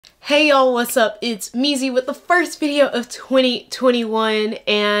Hey y'all, what's up? It's Meezy with the first video of 2021,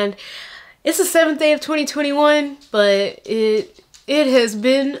 and it's the 7th day of 2021, but it has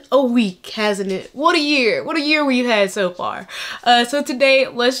been a week, hasn't it? What a year we've had so far. So today,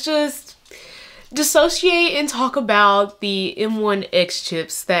 let's just dissociate and talk about the M1X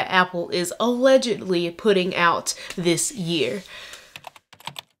chips that Apple is allegedly putting out this year.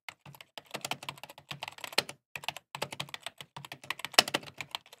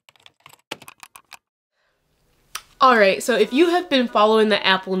 Alright, so if you have been following the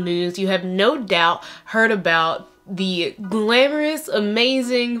Apple news, you have no doubt heard about the glamorous,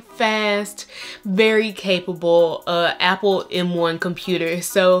 amazing, fast, very capable Apple M1 computer.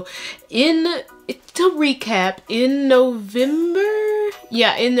 So to recap, in November,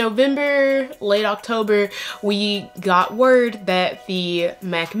 late October, we got word that the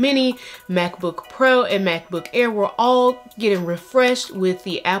Mac Mini, MacBook Pro, and MacBook Air were all getting refreshed with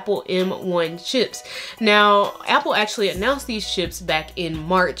the Apple M1 chips. Now, Apple actually announced these chips back in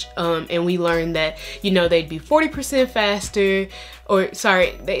March, and we learned that, you know, they'd be 40% faster, or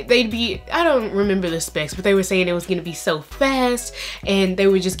sorry, they'd be, I don't remember the specs, but they were saying it was gonna be so fast, and they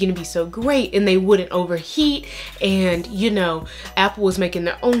were just gonna be so great, and they wouldn't overheat, and, you know, Apple was making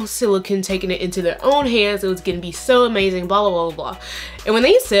their own silicon, taking it into their own hands. It was gonna be so amazing, blah, blah, blah, blah. And when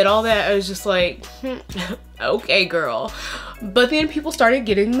they said all that, I was just like, okay, girl. But then people started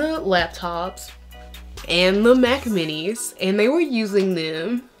getting the laptops and the Mac Minis, and they were using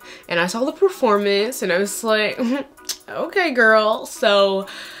them, and I saw the performance, and I was like, okay, girl. So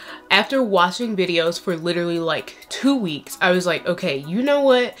after watching videos for literally like 2 weeks, I was like, okay, you know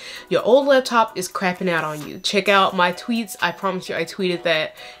what? Your old laptop is crapping out on you. Check out my tweets. I promise you, I tweeted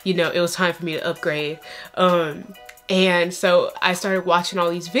that, you know, it was time for me to upgrade. And so I started watching all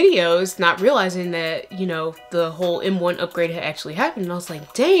these videos, not realizing that, you know, the whole M1 upgrade had actually happened. And I was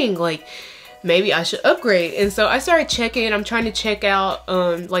like, dang, like, maybe I should upgrade. And so I started checking. I'm trying to check out,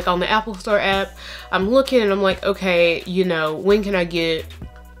 like on the Apple Store app, I'm looking and I'm like, okay, you know, when can I get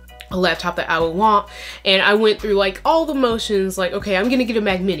a laptop that I would want? And I went through like all the motions, like, okay, I'm gonna get a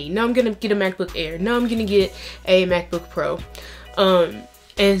Mac Mini. No, I'm gonna get a MacBook Air. No, I'm gonna get a MacBook Pro.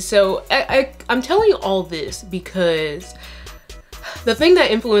 And so I'm telling you all this because the thing that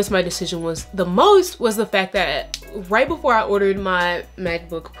influenced my decision was the fact that right before I ordered my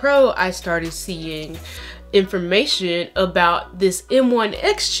MacBook Pro, I started seeing information about this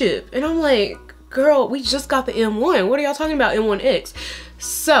M1X chip. And I'm like, girl, we just got the M1. What are y'all talking about M1X?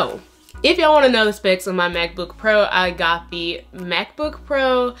 So if y'all want to know the specs of my MacBook Pro, I got the MacBook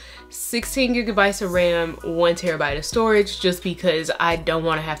Pro, 16 gigabytes of RAM, 1 terabyte of storage, just because I don't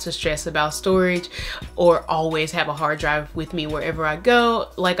want to have to stress about storage or always have a hard drive with me wherever I go,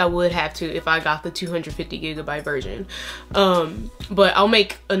 like I would have to if I got the 250 gigabyte version. But I'll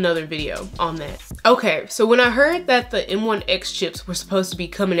make another video on that. Okay, so when I heard that the M1X chips were supposed to be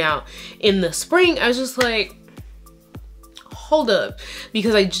coming out in the spring, I was just like, hold up,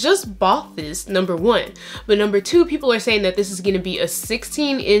 because I just bought this, number one, but number two, people are saying that this is going to be a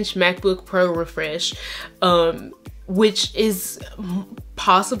 16-inch MacBook Pro refresh, which is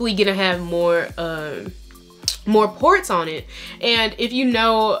possibly going to have more ports on it. And if you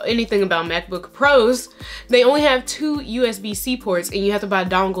know anything about MacBook Pros, they only have 2 USB-C ports, and you have to buy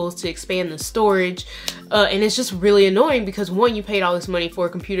dongles to expand the storage, and it's just really annoying because one, you paid all this money for a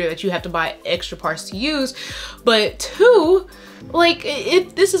computer that you have to buy extra parts to use, but two, like,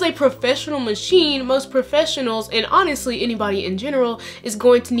 if this is a professional machine, most professionals, and honestly anybody in general, is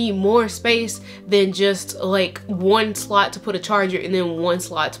going to need more space than just like one slot to put a charger and then one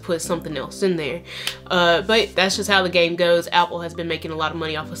slot to put something else in there. But that's just how the game goes. Apple has been making a lot of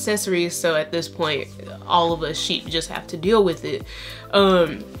money off accessories, so at this point all of us sheep just have to deal with it.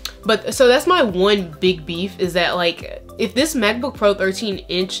 But so that's my one big beef, is that like, if this MacBook Pro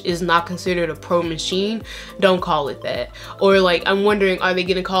 13-inch is not considered a pro machine, don't call it that. Or like, I'm wondering, are they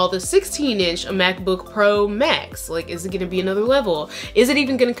gonna call the 16-inch a MacBook Pro Max? Like, is it gonna be another level? Is it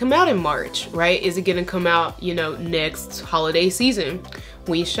even gonna come out in March, right? Is it gonna come out, you know, next holiday season?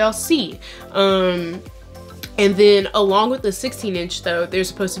 We shall see. And then along with the 16-inch though, there's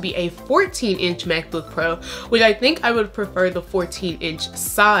supposed to be a 14-inch MacBook Pro, which I think I would prefer the 14-inch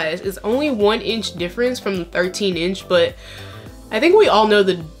size. It's only 1 inch difference from the 13-inch, but I think we all know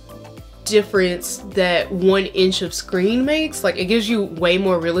the difference that 1 inch of screen makes. Like, it gives you way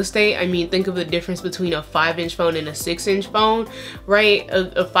more real estate. I mean, think of the difference between a 5-inch phone and a 6-inch phone, right?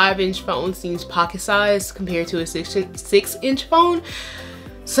 A 5-inch phone seems pocket sized compared to a 6-inch phone.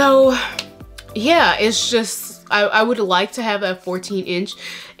 So yeah, it's just, I would like to have that 14-inch,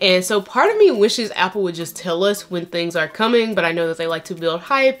 and so part of me wishes Apple would just tell us when things are coming, but I know that they like to build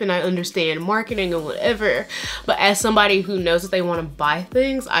hype and I understand marketing and whatever, but as somebody who knows that they want to buy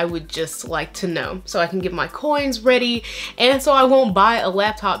things, I would just like to know so I can get my coins ready, and so I won't buy a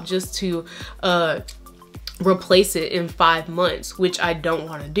laptop just to replace it in 5 months, which I don't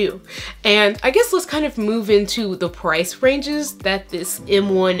want to do. And I guess let's kind of move into the price ranges that this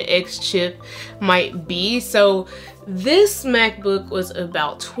M1X chip might be. So this MacBook was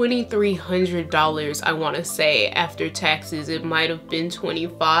about $2,300, I want to say. After taxes, it might have been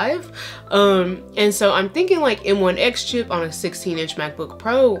 $2,500. And so I'm thinking like M1X chip on a 16-inch MacBook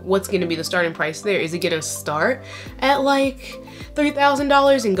Pro, what's going to be the starting price there? Is it going to start at like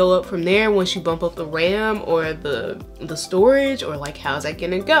 $3,000 and go up from there once you bump up the RAM or the storage, or like how's that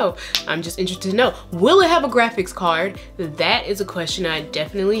gonna go? I'm just interested to know. Will it have a graphics card? That is a question I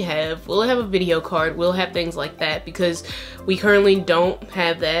definitely have. Will it have a video card? Will it have things like that? Because we currently don't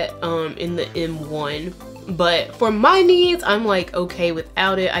have that in the M1. But for my needs, I'm like okay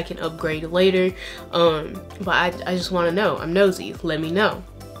without it. I can upgrade later. But I just want to know. I'm nosy. Let me know.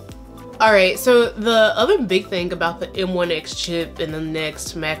 Alright, so the other big thing about the M1X chip and the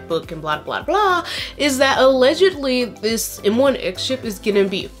next MacBook and blah blah blah is that allegedly this M1X chip is gonna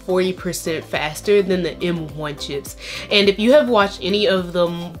be 40% faster than the M1 chips. And if you have watched any of the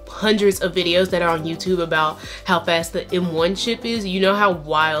hundreds of videos that are on YouTube about how fast the M1 chip is, you know how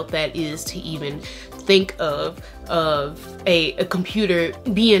wild that is to even think of a computer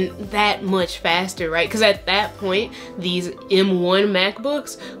being that much faster, right? Because at that point, these M1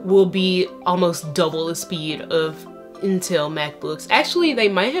 MacBooks will be almost double the speed of Intel MacBooks. Actually, they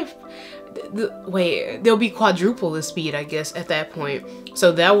might have, wait, they'll be quadruple the speed, I guess, at that point.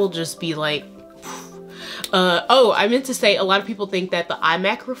 So that will just be like, oh, I meant to say, a lot of people think that the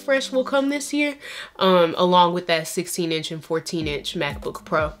iMac refresh will come this year, along with that 16-inch and 14-inch MacBook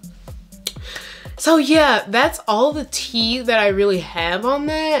Pro. So yeah, that's all the tea that I really have on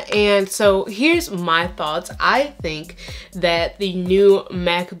that. And so here's my thoughts. I think that the new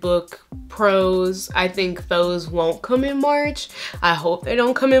MacBook Pros, I think those won't come in March. I hope they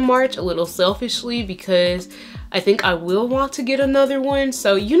don't come in March, a little selfishly, because I think I will want to get another one.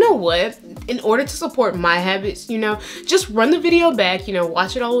 So you know what, in order to support my habits, you know, just run the video back, you know,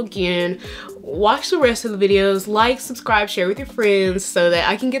 watch it all again, watch the rest of the videos, like, subscribe, share with your friends so that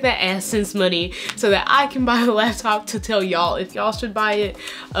I can get that AdSense money so that I can buy a laptop to tell y'all if y'all should buy it.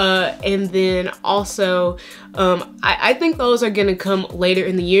 And then also, I think those are gonna come later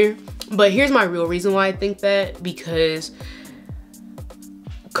in the year. But here's my real reason why I think that, because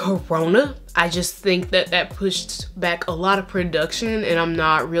Corona, I just think that that pushed back a lot of production, and I'm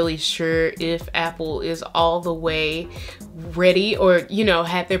not really sure if Apple is all the way ready, or, you know,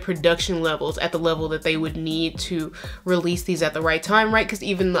 had their production levels at the level that they would need to release these at the right time, right? Because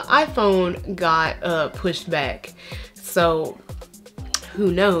even the iPhone got pushed back. So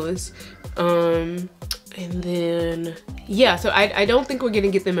who knows? And then, yeah, so I don't think we're gonna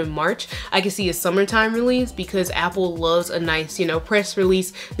get them in March. I can see a summertime release because Apple loves a nice, you know, press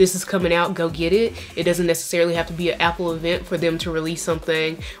release. This is coming out, go get it. It doesn't necessarily have to be an Apple event for them to release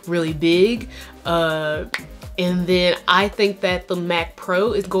something really big. And then I think that the Mac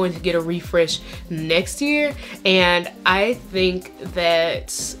Pro is going to get a refresh next year. And I think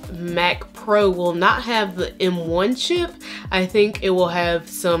that Mac Pro will not have the M1 chip. I think it will have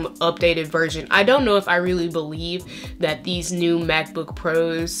some updated version. I don't know if I really believe that these new MacBook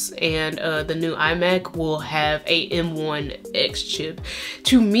Pros and the new iMac will have a M1X chip.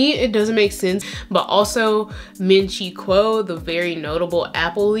 To me, it doesn't make sense. But also, Min-Chi Kuo, the very notable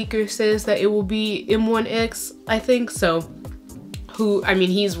Apple leaker, says that it will be M1X, I think. So, I mean,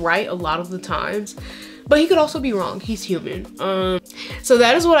 he's right a lot of the times, but he could also be wrong. He's human. So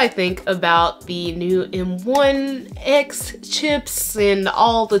that is what I think about the new M1X chips and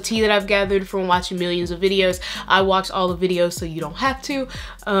all the tea that I've gathered from watching millions of videos. I watched all the videos so you don't have to.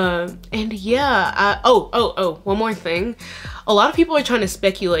 And yeah, one more thing. A lot of people are trying to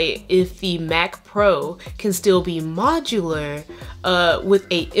speculate if the Mac Pro can still be modular with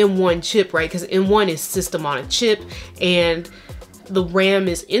a M1 chip, right? Because M1 is system on a chip, and the RAM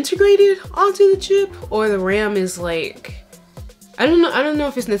is integrated onto the chip, or the RAM is like, I don't know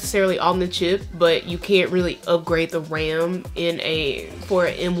if it's necessarily on the chip, but you can't really upgrade the RAM for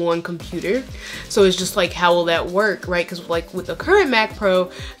an M1 computer. So it's just like, how will that work, right? Because like with the current Mac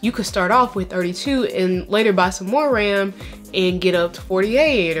Pro, you could start off with 32 and later buy some more RAM and get up to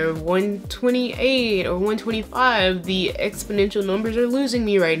 48 or 128 or 125. The exponential numbers are losing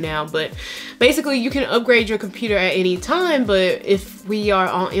me right now, but basically you can upgrade your computer at any time. But if we are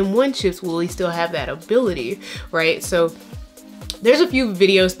on M1 chips, will we still have that ability, right? So there's a few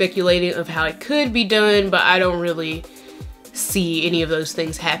videos speculating of how it could be done, but I don't really see any of those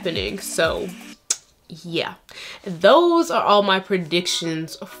things happening. So yeah, those are all my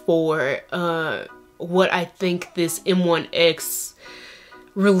predictions for what I think this M1X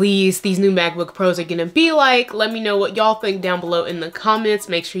release, these new MacBook Pros are gonna be like. Let me know what y'all think down below in the comments.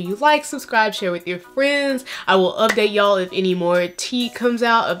 Make sure you like, subscribe, share with your friends. I will update y'all if any more tea comes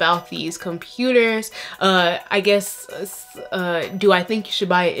out about these computers. I guess, do I think you should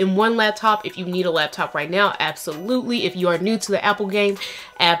buy an M1 laptop? If you need a laptop right now, absolutely. If you are new to the Apple game,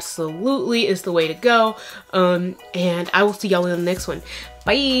 absolutely is the way to go. And I will see y'all in the next one.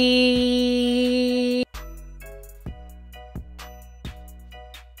 Bye.